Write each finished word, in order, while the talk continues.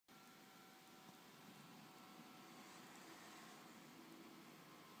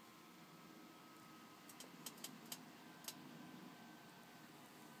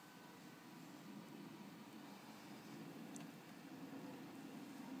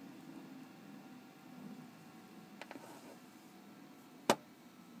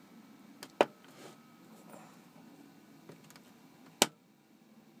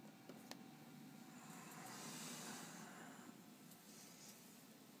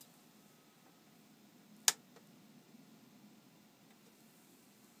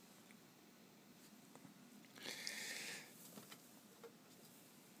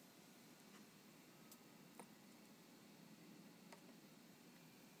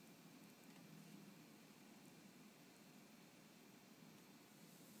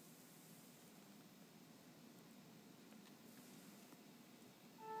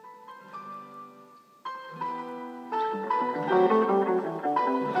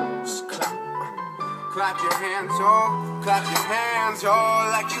Clap your hands, y'all. Clap your hands, y'all.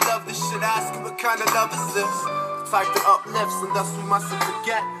 Like you love this shit. Ask what kind of love is this? Type that uplifts, and thus we mustn't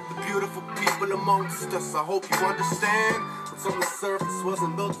forget the beautiful people amongst us. I hope you understand. What's on the surface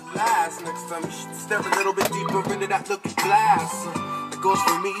wasn't built to last. Next time you should stare a little bit deeper into that looking glass. It goes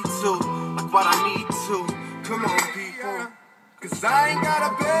for me too, like what I need to. Come on, people. Cause I ain't got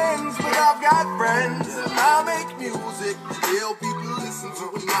a Benz, but I've got friends. And I make music, still people listen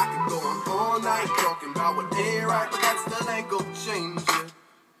to it. I can go on all night talking about what ain't right, but that still ain't gonna change it.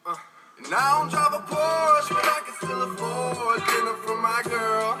 And I don't drive a Porsche, but I can still afford dinner from my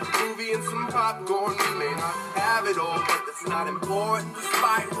girl, movie and some popcorn. We may not have it all, but that's not important.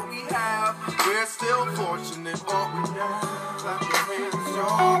 Despite what we have, we're still fortunate. All we have, clap your hands,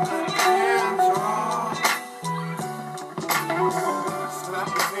 y'all. Clap your hands, y'all. Clap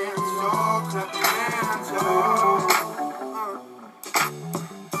your hands, y'all. Clap your hands, y'all.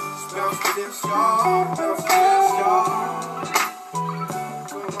 Just bounce to this, y'all. Bounce to this, y'all.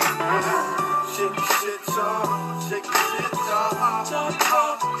 Shake your shit, y'all. Shake your shit, y'all.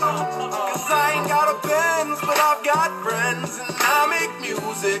 Cause I ain't got a Benz, but I've got friends. And I make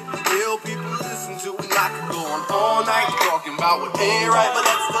music, real people listen to it. I could go on all night talking about what ain't right, but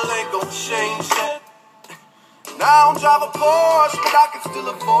that still ain't gonna change shit. I don't drive a Porsche, but I can still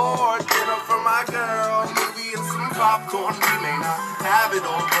afford dinner for my girl, movie and some popcorn. We may not have it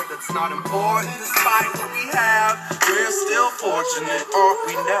all, but that's not important. Despite what we have, we're still fortunate, aren't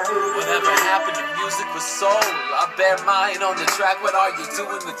we now? Whatever happened to music was soul. I bear mine on the track, what are you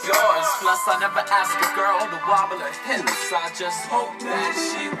doing with yours? Plus I never ask a girl to wobble her hips. I just hope that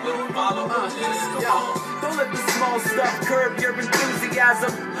she will follow her hips. Don't let the small stuff curb your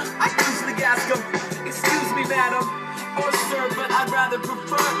enthusiasm. I usually ask them, excuse me, madam, or sir, but I'd rather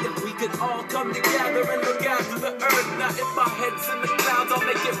prefer if we could all come together and look after the earth. Now if my head's in the clouds, I'll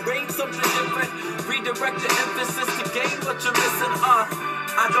make it rain something different. Redirect the emphasis to gain what you're missing.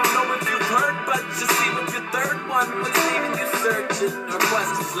 I don't know if you've heard, but you see with your third one, what's leaving you searching? Her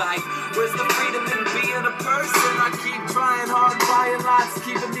questions like, where's the freedom in being a person? I keep trying hard, buying lots,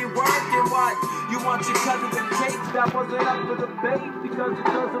 keeping me working. What? You want your cut of the cake that wasn't up for debate because it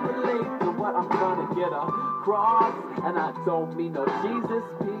doesn't relate to what I'm trying to get across. And I don't mean no Jesus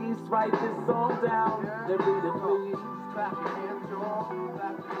peace. Write this song down and read it, please. Clap your hands, y'all.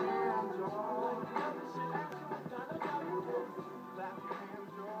 Clap your hands.